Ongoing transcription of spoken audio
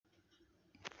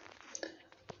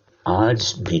আজ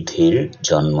বিথির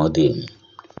জন্মদিন।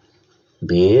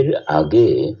 বিয়ের আগে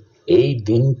এই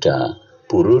দিনটা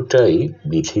পুরোটাই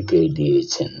বিথিকে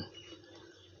দিয়েছেন।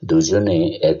 দুজনে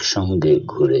একসঙ্গে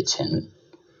ঘুরেছেন,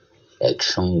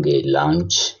 একসঙ্গে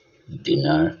লাঞ্চ,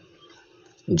 ডিনার।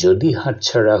 যদি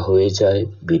হাতছাড়া হয়ে যায়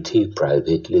বিথি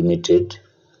প্রাইভেট লিমিটেড,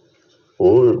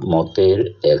 ওর মতের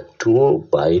একটুও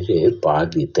বাইরে পা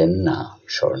দিতেন না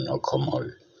স্বর্ণকমল।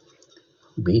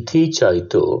 বিথি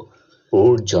চাইতো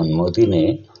ওর জন্মদিনে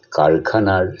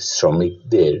কারখানার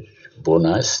শ্রমিকদের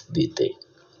বোনাস দিতে।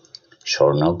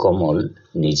 স্বর্ণকমল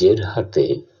নিজের হাতে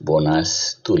বোনাস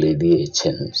তুলে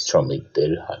দিয়েছেন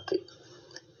শ্রমিকদের হাতে।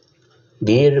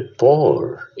 বিয়ের পর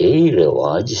এই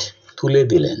রেওয়াজ তুলে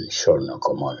দিলেন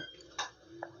স্বর্ণকমল।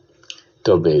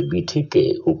 তবে বিথিকে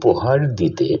উপহার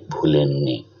দিতে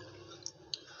ভুলেননি।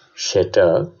 সেটা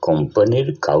কোম্পানির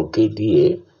কাউকে দিয়ে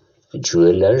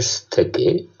জুয়েলার্স থেকে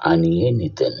আনিয়ে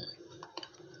নিতেন।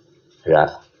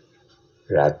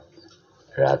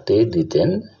 রাতে দিতেন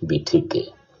বিথিকে।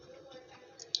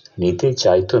 নিতে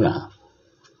চাইতো না,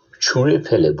 ছুঁড়ে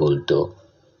ফেলে বলতো,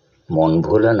 মন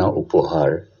ভোলানো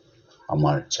উপহার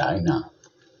আমার চাই না।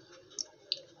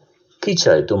 কি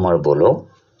চাই তোমার বলো?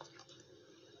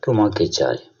 তোমাকে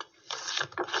চাই।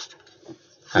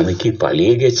 আমি কি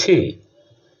পালিয়ে গেছি?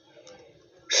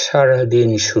 সারাদিন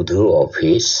শুধু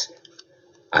অফিস,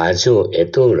 আজও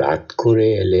এত রাত করে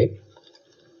এলে?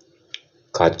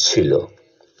 কাজ ছিল।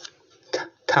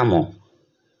 থামো,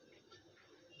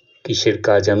 কিসের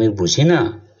কাজ আমি বুঝি না?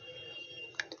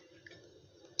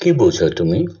 কি বোঝো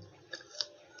তুমি?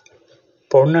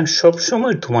 পর্ণা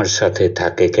সবসময় তোমার সাথে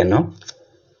থাকে কেন?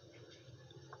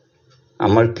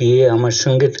 আমার বিয়ে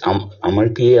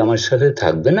আমার সাথে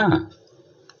থাকবে না?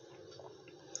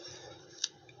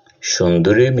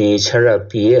 সুন্দরী মেয়ে ছাড়া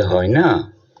বিয়ে হয় না।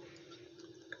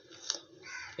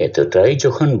 এতটাই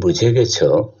যখন বুঝে গেছ,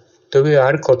 তবে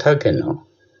আর কথা কেন?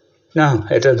 না,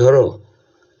 এটা ধরো।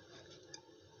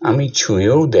 আমি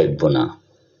ছুঁয়েও দেখব না,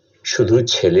 শুধু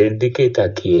ছেলের দিকে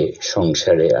তাকিয়ে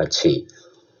সংসারে আছি।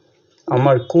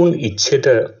 আমার কোন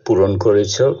ইচ্ছেটা পূরণ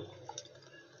করেছ?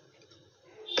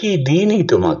 কি দিইনি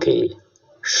তোমাকে?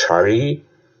 শাড়ি,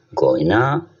 গয়না,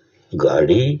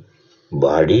 গাড়ি,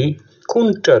 বাড়ি,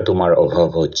 কোনটা তোমার অভাব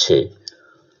হচ্ছে?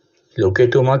 লোকে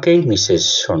তোমাকেই মিসেস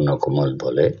স্বর্ণকমল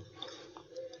বলে।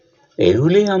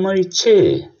 এগুলি আমার ইচ্ছে,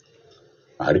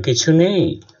 আর কিছু নেই।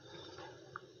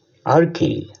 আর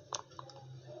কি?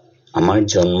 আমার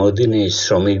জন্মদিনে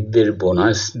শ্রমিকদের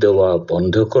বোনাস দেওয়া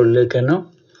বন্ধ করলে কেন?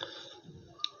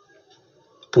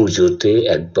 পুজোতে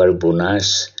একবার বোনাস,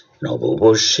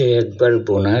 নববর্ষে একবার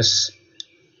বোনাস।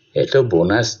 এত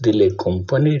বোনাস দিলে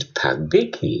কোম্পানির থাকবে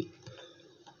কি?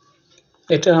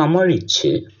 এটা আমার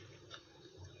ইচ্ছে।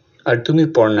 আর তুমি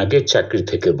পর্ণাকে চাকরি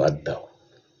থেকে বাদ দাও।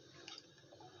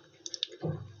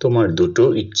 তোমার দুটো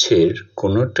ইচ্ছের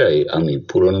কোনোটাই আমি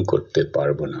পূরণ করতে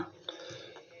পারবো না।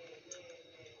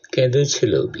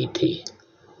 কেঁদেছিল বিথি,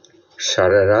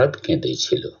 সারা রাত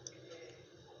কেঁদেছিল।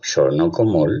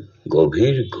 স্বর্ণকমল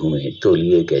গভীর ঘুমে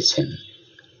তলিয়ে গেছেন।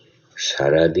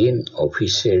 সারাদিন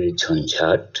অফিসের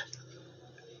ঝঞ্ঝাট,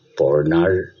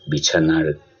 পর্ণার বিছানার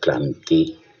ক্লান্তি।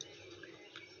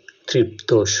 তৃপ্ত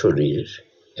শরীর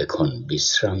এখন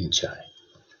বিশ্রাম চায়।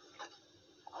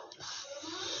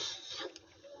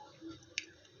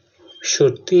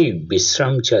 সত্যি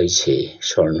বিশ্রাম চাইছে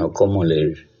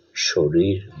স্বর্ণকমলের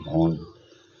শরীর, মন।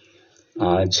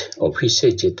 আজ অফিসে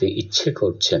যেতে ইচ্ছে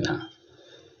করছে না।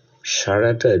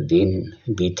 সারাটা দিন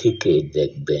বিথিকে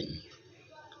দেখবেন।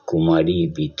 কুমারী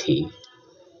বিথি,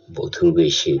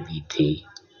 বধূবেশে বিথি,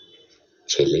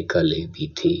 ছেলেকালে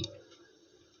বিথি,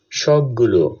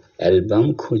 সবগুলো অ্যালবাম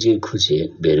খুঁজে খুঁজে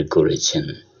বের করেছেন।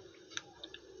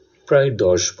 প্রায়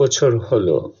 10 বছর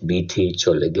হলো বিথি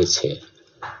চলে গেছে।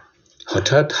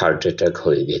 হঠাৎ হার্ট অ্যাটাক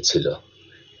হয়ে গেছিল।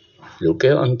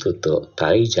 লোকে অন্তত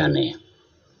তাই জানে।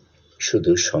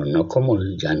 শুধু স্বর্ণকমল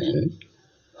জানেন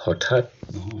হঠাৎ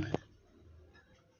নয়।